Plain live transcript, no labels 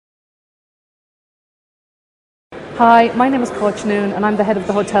Hi, my name is Coach Noon and I'm the head of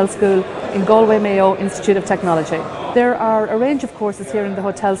the hotel school in Galway-Mayo Institute of Technology. There are a range of courses here in the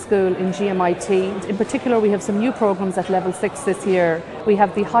hotel school in GMIT. In particular, we have some new programs at level 6 this year. We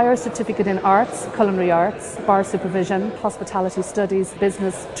have the Higher Certificate in Arts, Culinary Arts, Bar Supervision, Hospitality Studies,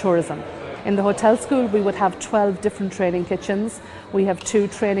 Business, Tourism. In the hotel school we would have 12 different training kitchens, we have 2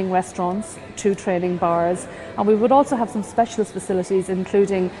 training restaurants, 2 training bars, and we would also have some specialist facilities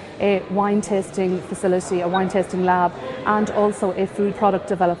including a wine tasting facility, a wine tasting lab, and also a food product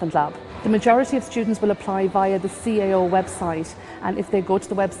development lab. The majority of students will apply via the CAO website, and if they go to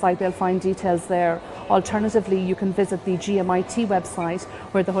the website they'll find details there. Alternatively, you can visit the GMIT website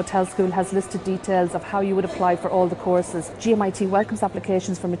where the hotel school has listed details of how you would apply for all the courses. GMIT welcomes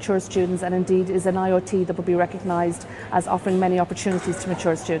applications for mature students and indeed is an IoT that will be recognised as offering many opportunities to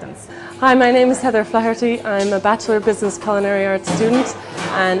mature students. Hi, my name is Heather Flaherty. I'm a Bachelor of Business Culinary Arts student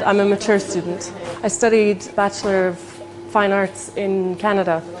and I'm a mature student. I studied Bachelor of Fine Arts in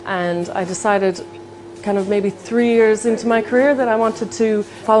Canada, and I decided kind of maybe 3 years into my career that I wanted to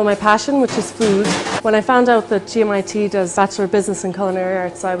follow my passion, which is food. When I found out that GMIT does Bachelor of Business in Culinary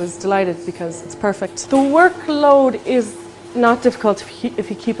Arts, I was delighted because it's perfect. The workload is not difficult if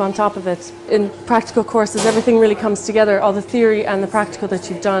you keep on top of it. In practical courses, everything really comes together, all the theory and the practical that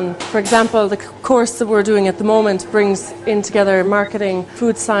you've done. For example, the course that we're doing at the moment brings in together marketing,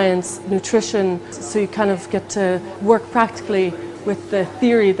 food science, nutrition, so you kind of get to work practically with the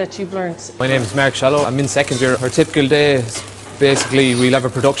theory that you've learned. My name is Mark Shallow. I'm in second year. Our typical day is basically we'll have a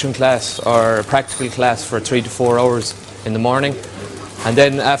production class or a practical class for 3 to 4 hours in the morning, and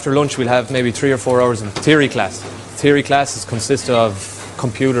then after lunch we'll have maybe 3 or 4 hours in theory class. Theory classes consist of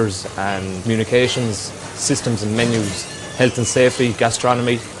computers and communications, systems and menus, health and safety,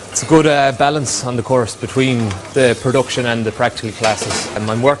 gastronomy. It's a good balance on the course between the production and the practical classes.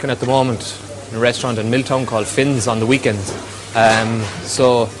 I'm working at the moment in a restaurant in Milltown called Finn's on the weekends.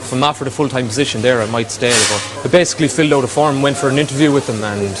 So if I'm offered a full-time position there, I might stay. But I basically filled out a form, went for an interview with them,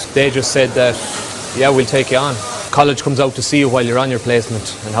 and they just said that, yeah, we'll take you on. College comes out to see you while you're on your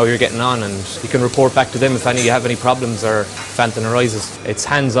placement and how you're getting on, and you can report back to them if you have any problems or if anything arises. It's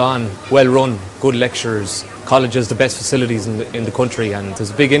hands-on, well-run, good lectures. College has the best facilities in the country, and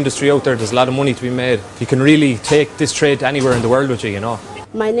there's a big industry out there. There's a lot of money to be made. You can really take this trade to anywhere in the world with you, you know.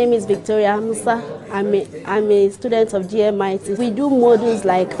 My name is Victoria Musa. I'm a student of GMIT. We do modules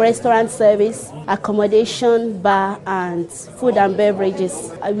like restaurant service, accommodation, bar, and food and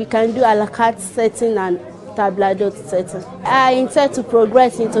beverages. We can do a la carte setting and table d'hôte setting. I intend to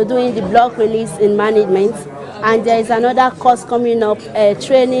progress into doing the block release in management, and there is another course coming up,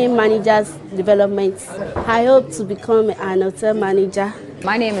 training managers development. I hope to become an hotel manager.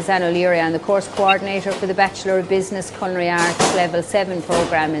 My name is Anne O'Leary. I'm the course coordinator for the Bachelor of Business Culinary Arts Level 7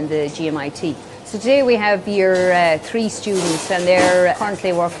 programme in the GMIT. So today we have year 3 students, and they're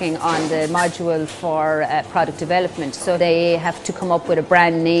currently working on the module for product development. So they have to come up with a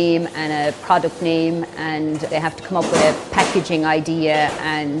brand name and a product name, and they have to come up with a packaging idea,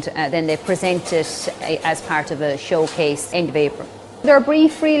 and then they present it as part of a showcase end of April. Their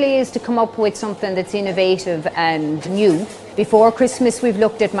brief really is to come up with something that's innovative and new. Before Christmas we've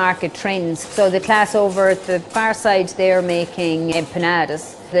looked at market trends. So the class over at the far side, they're making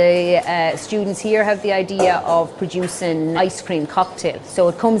empanadas. The students here have the idea of producing ice cream cocktail. So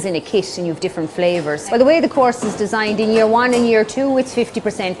it comes in a kit and you have different flavours. Well, the way the course is designed, in year 1 and year 2 it's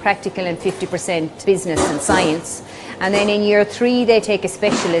 50% practical and 50% business and science. And then in year 3 they take a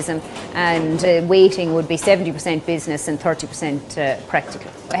specialism, and the weighting would be 70% business and 30%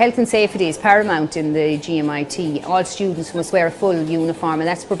 practical. Health and safety is paramount in the GMIT. All students must wear a full uniform, and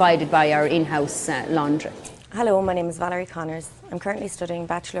that's provided by our in-house laundry. Hello, my name is Valerie Connors. I'm currently studying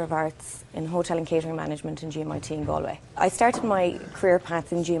Bachelor of Arts in Hotel and Catering Management in GMIT in Galway. I started my career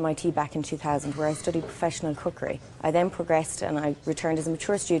path in GMIT back in 2000, where I studied professional cookery. I then progressed and I returned as a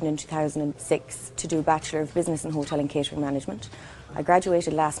mature student in 2006 to do Bachelor of Business in Hotel and Catering Management. I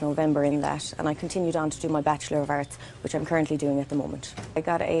graduated last November in that, and I continued on to do my Bachelor of Arts, which I'm currently doing at the moment. I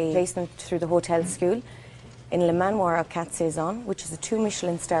got a placement through the hotel school in Le Manoir au Quatre Saisons, which is a 2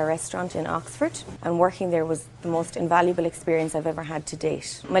 Michelin star restaurant in Oxford, and working there was the most invaluable experience I've ever had to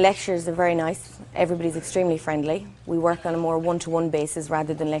date. My lectures are very nice, everybody's extremely friendly. We work on a more one-to-one basis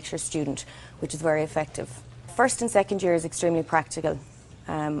rather than lecturer-student, which is very effective. First and second year is extremely practical,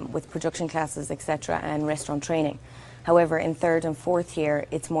 with production classes, etc., and restaurant training. However, in third and fourth year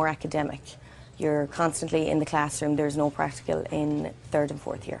it's more academic. You're constantly in the classroom, there's no practical in third and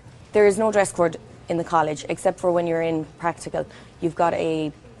fourth year. There is no dress code in the college, except for when you're in practical. You've got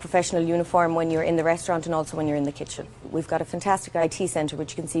a professional uniform when you're in the restaurant and also when you're in the kitchen. We've got a fantastic IT centre,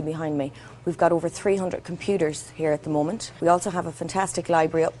 which you can see behind me. We've got over 300 computers here at the moment. We also have a fantastic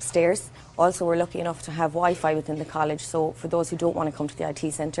library upstairs. Also, we're lucky enough to have Wi-Fi within the college, so for those who don't want to come to the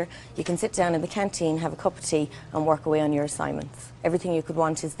IT centre, you can sit down in the canteen, have a cup of tea and work away on your assignments. Everything you could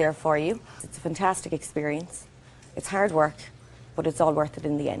want is there for you. It's a fantastic experience. It's hard work, but it's all worth it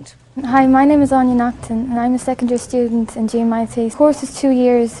in the end. Hi, my name is Anya Nocton and I'm a second year student in GMIT. The course is 2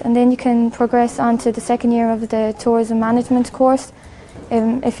 years and then you can progress on to the second year of the tourism management course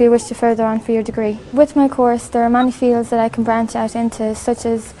if you wish to further on for your degree. With my course there are many fields that I can branch out into, such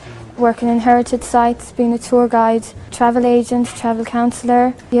as working in heritage sites, being a tour guide, travel agent, travel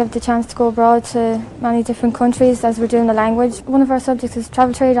counsellor. You have the chance to go abroad to many different countries as we're doing the language. One of our subjects is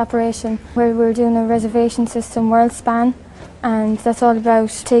travel trade operation, where we're doing a reservation system world span, and that's all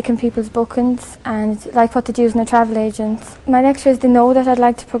about taking people's bookings and like what they use in a travel agent. My lecturers, they know that I'd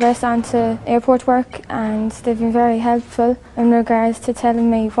like to progress on to airport work and they've been very helpful in regards to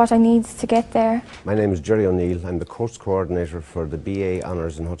telling me what I need to get there. My name is Jerry O'Neill. I'm the course coordinator for the BA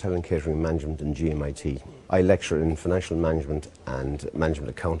Honours in Hotel and Catering Management in GMIT. I lecture in financial management and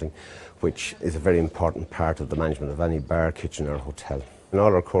management accounting, which is a very important part of the management of any bar, kitchen or hotel. In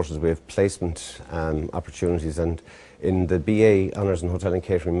all our courses we have placement opportunities, and in the BA Honours in Hotel and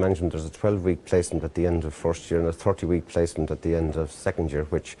Catering Management there's a 12-week placement at the end of first year and a 30-week placement at the end of second year,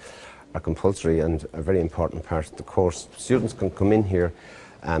 which are compulsory and a very important part of the course. Students can come in here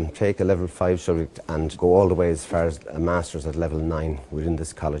and take a level 5 subject and go all the way as far as a master's at level 9 within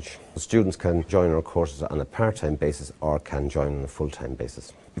this college. The students can join our courses on a part-time basis or can join on a full-time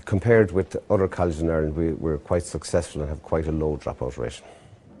basis. Compared with other colleges in Ireland, we're quite successful and have quite a low dropout rate.